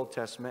know the Old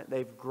Testament,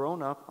 they've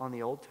grown up on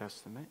the Old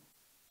Testament.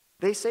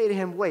 They say to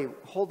him, "Wait,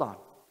 hold on.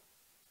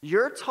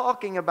 You're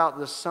talking about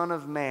the Son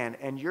of Man,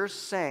 and you're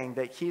saying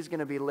that he's going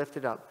to be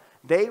lifted up."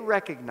 They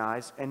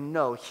recognize and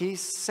know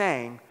he's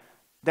saying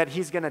that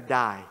he's going to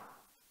die.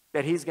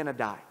 That he's going to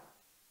die.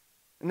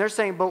 And they're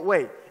saying, but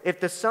wait, if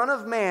the Son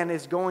of Man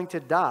is going to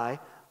die,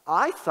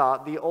 I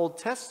thought the Old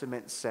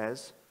Testament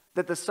says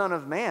that the Son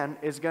of Man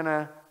is going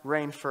to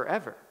reign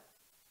forever.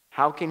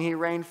 How can he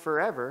reign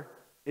forever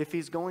if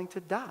he's going to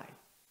die?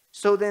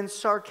 So then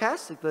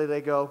sarcastically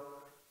they go,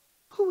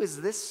 "Who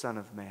is this Son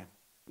of Man?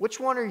 Which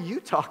one are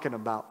you talking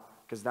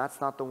about?" Because that's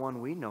not the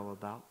one we know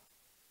about.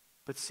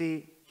 But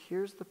see,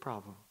 here's the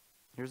problem.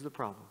 Here's the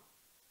problem.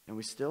 And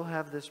we still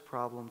have this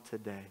problem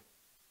today.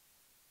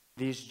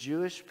 These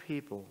Jewish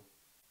people,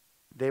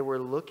 they were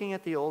looking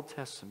at the Old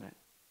Testament,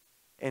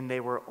 and they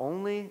were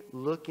only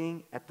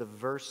looking at the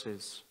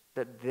verses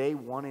that they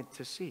wanted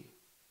to see.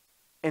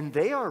 And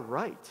they are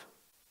right.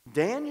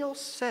 Daniel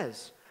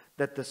says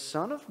that the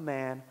Son of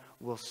Man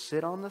will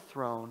sit on the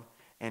throne,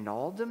 and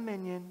all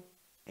dominion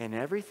and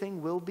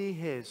everything will be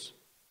his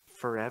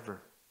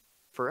forever.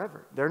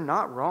 Forever. They're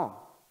not wrong.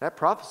 That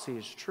prophecy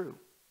is true.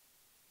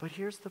 But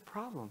here's the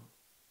problem.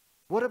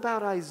 What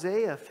about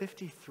Isaiah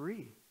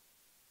 53?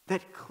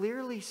 That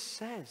clearly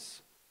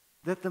says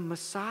that the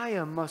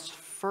Messiah must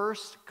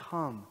first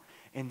come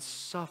and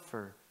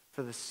suffer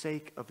for the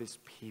sake of his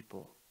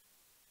people.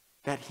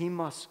 That he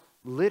must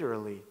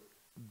literally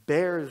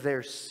bear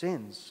their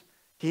sins.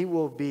 He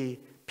will be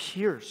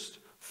pierced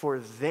for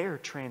their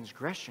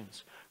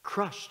transgressions,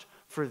 crushed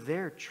for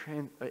their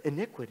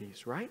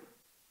iniquities, right?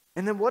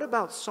 And then what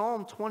about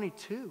Psalm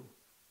 22?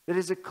 That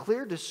is a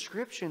clear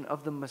description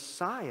of the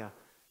Messiah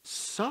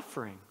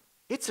suffering.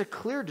 It's a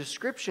clear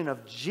description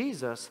of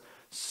Jesus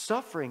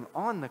suffering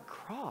on the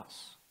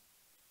cross.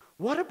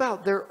 What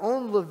about their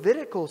own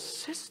Levitical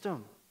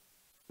system,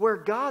 where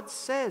God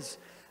says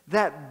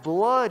that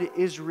blood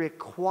is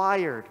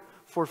required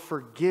for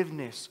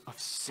forgiveness of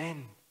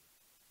sin?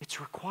 It's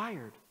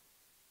required.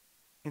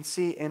 And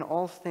see, in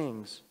all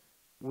things,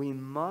 we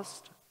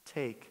must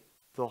take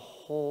the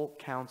whole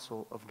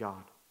counsel of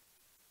God.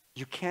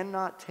 You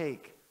cannot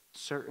take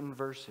certain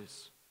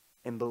verses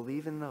and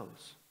believe in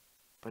those,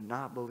 but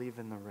not believe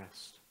in the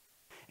rest.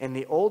 And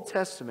the Old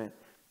Testament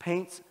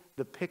paints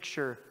the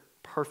picture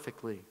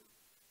perfectly,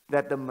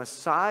 that the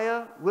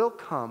Messiah will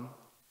come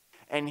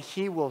and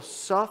he will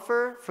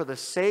suffer for the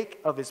sake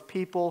of his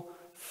people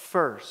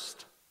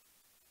first.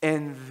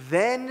 And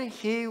then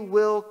he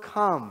will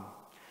come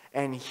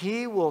and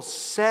he will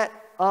set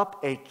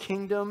up a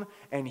kingdom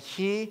and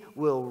he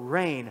will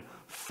reign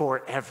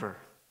forever.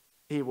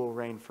 He will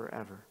reign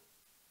forever.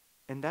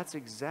 And that's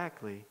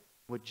exactly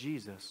what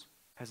Jesus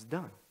has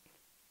done.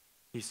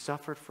 He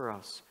suffered for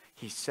us.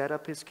 He set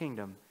up his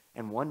kingdom,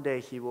 and one day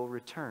he will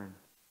return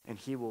and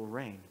he will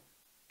reign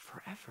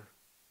forever.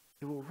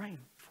 He will reign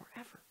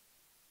forever.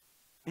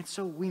 And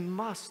so we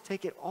must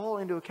take it all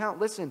into account.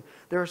 Listen,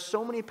 there are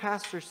so many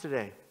pastors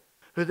today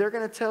who they're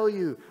going to tell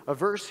you a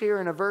verse here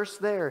and a verse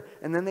there,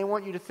 and then they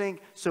want you to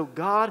think, so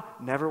God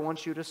never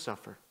wants you to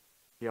suffer.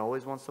 He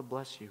always wants to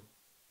bless you.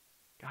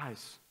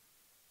 Guys,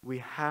 we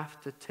have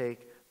to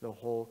take the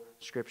whole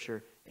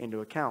Scripture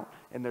into account.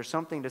 And there's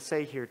something to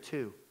say here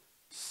too.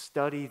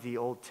 Study the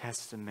Old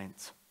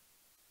Testament.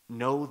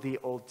 Know the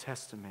Old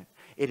Testament.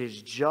 It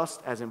is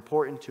just as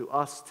important to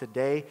us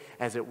today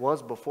as it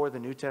was before the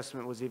New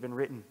Testament was even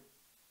written.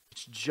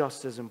 It's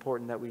just as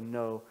important that we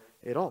know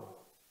it all.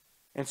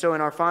 And so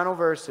in our final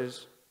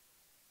verses,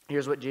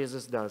 here's what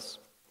Jesus does.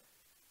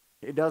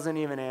 He doesn't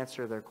even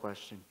answer their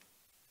question.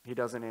 He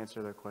doesn't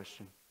answer their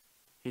question.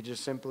 He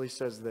just simply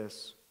says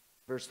this.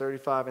 Verse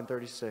 35 and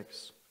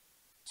 36.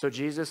 So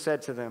Jesus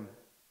said to them,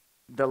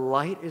 "The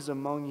light is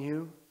among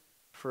you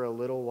for a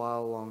little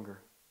while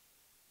longer.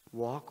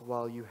 Walk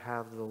while you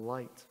have the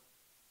light,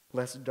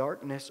 lest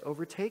darkness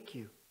overtake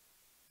you.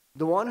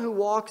 The one who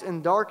walks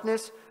in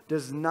darkness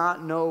does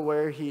not know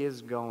where he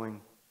is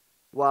going.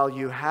 While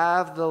you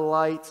have the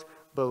light,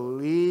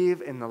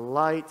 believe in the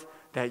light,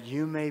 that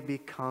you may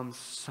become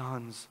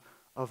sons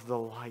of the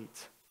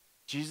light."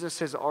 Jesus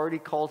has already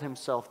called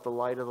himself the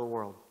light of the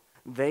world.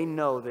 They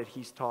know that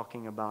he's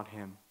talking about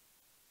him.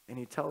 And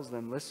he tells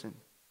them, listen,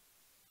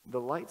 the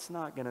light's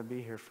not going to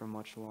be here for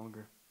much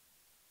longer.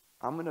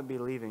 I'm going to be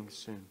leaving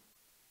soon.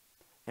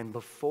 And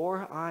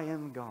before I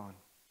am gone,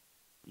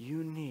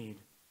 you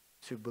need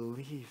to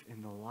believe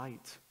in the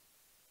light.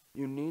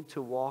 You need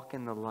to walk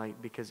in the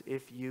light, because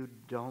if you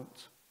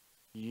don't,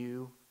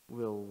 you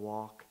will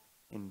walk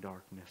in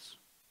darkness.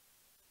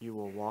 You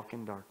will walk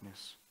in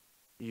darkness.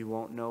 You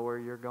won't know where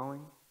you're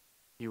going.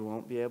 You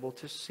won't be able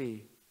to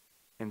see.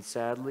 And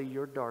sadly,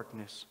 your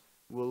darkness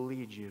will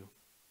lead you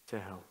to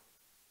hell.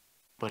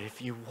 But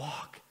if you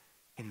walk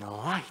in the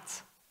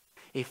light,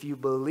 if you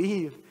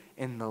believe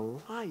in the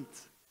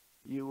light,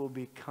 you will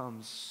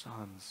become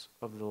sons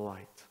of the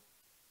light.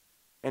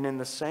 And in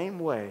the same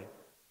way,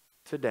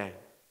 today,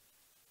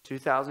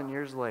 2,000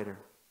 years later,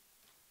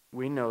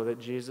 we know that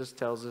Jesus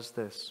tells us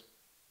this: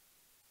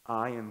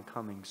 I am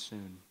coming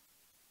soon.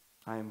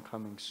 I am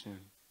coming soon.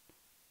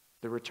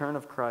 The return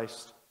of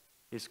Christ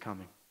is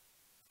coming.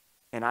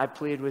 And I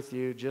plead with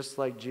you, just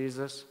like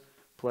Jesus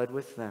pled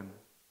with them,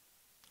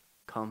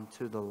 come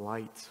to the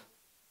light.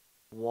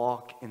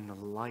 Walk in the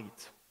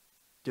light.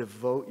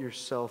 Devote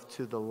yourself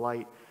to the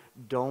light.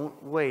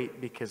 Don't wait,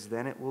 because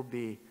then it will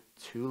be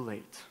too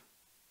late.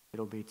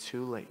 It'll be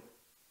too late.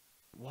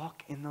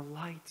 Walk in the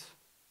light.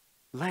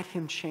 Let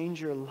him change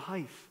your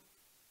life.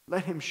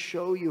 Let him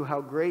show you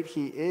how great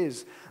he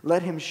is.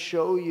 Let him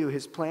show you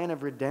his plan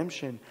of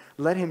redemption.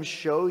 Let him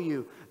show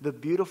you the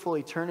beautiful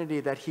eternity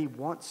that he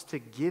wants to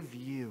give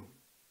you.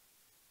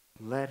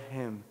 Let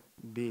him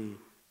be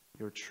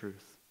your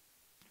truth.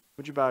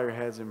 Would you bow your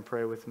heads and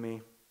pray with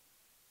me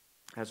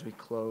as we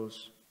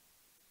close?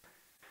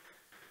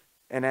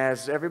 And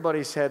as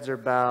everybody's heads are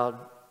bowed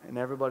and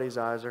everybody's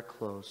eyes are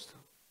closed,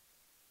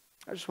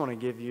 I just want to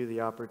give you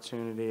the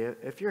opportunity.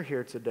 If you're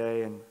here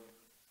today and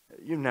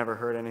you've never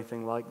heard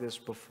anything like this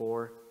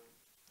before,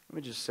 let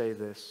me just say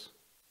this.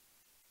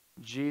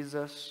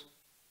 Jesus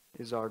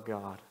is our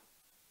God.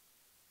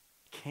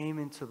 He came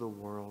into the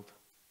world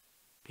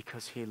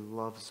because he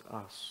loves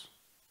us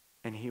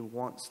and he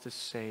wants to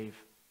save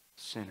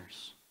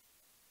sinners.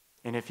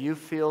 And if you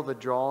feel the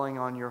drawing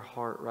on your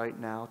heart right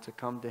now to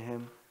come to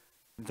him,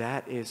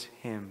 that is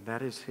him.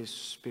 That is his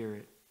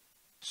Spirit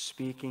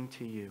speaking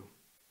to you,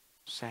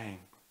 saying,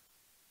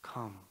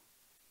 come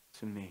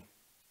to me.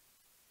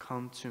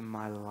 Come to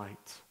my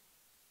light.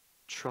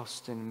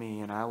 Trust in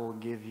me, and I will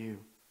give you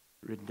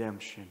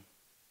redemption.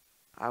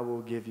 I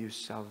will give you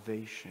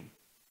salvation.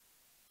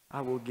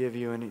 I will give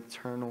you an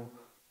eternal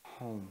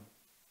home.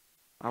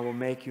 I will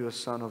make you a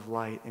son of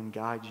light and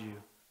guide you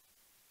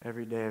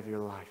every day of your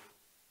life.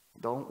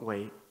 Don't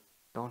wait.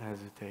 Don't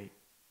hesitate.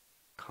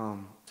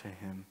 Come to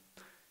him.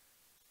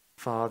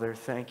 Father,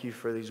 thank you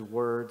for these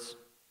words.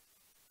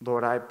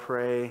 Lord, I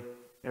pray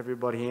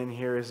everybody in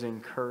here is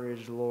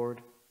encouraged,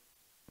 Lord,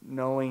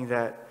 knowing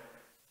that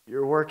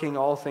you're working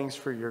all things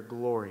for your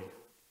glory.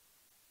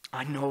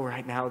 I know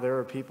right now there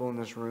are people in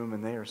this room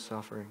and they are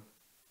suffering.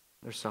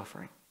 They're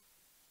suffering.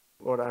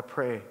 Lord, I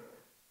pray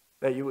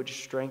that you would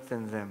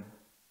strengthen them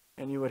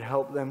and you would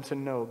help them to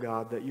know,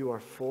 God, that you are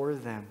for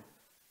them.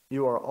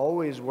 You are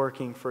always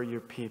working for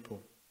your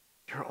people.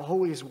 You're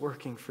always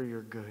working for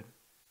your good.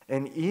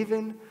 And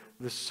even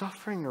the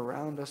suffering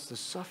around us, the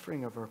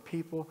suffering of our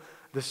people,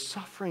 the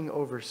suffering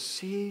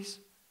overseas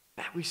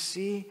that we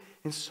see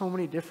in so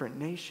many different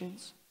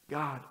nations,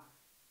 God,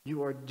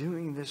 you are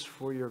doing this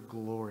for your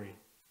glory.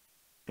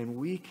 And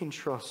we can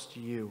trust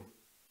you.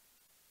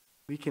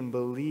 We can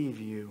believe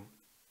you.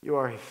 You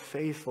are a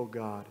faithful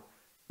God.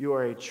 You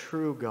are a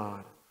true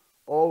God,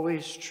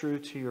 always true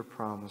to your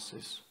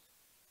promises.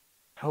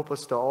 Help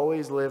us to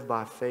always live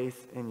by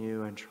faith in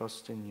you and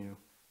trust in you.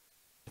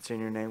 It's in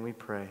your name we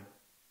pray.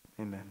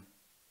 Amen.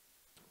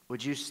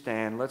 Would you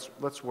stand?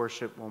 Let's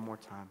worship one more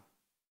time.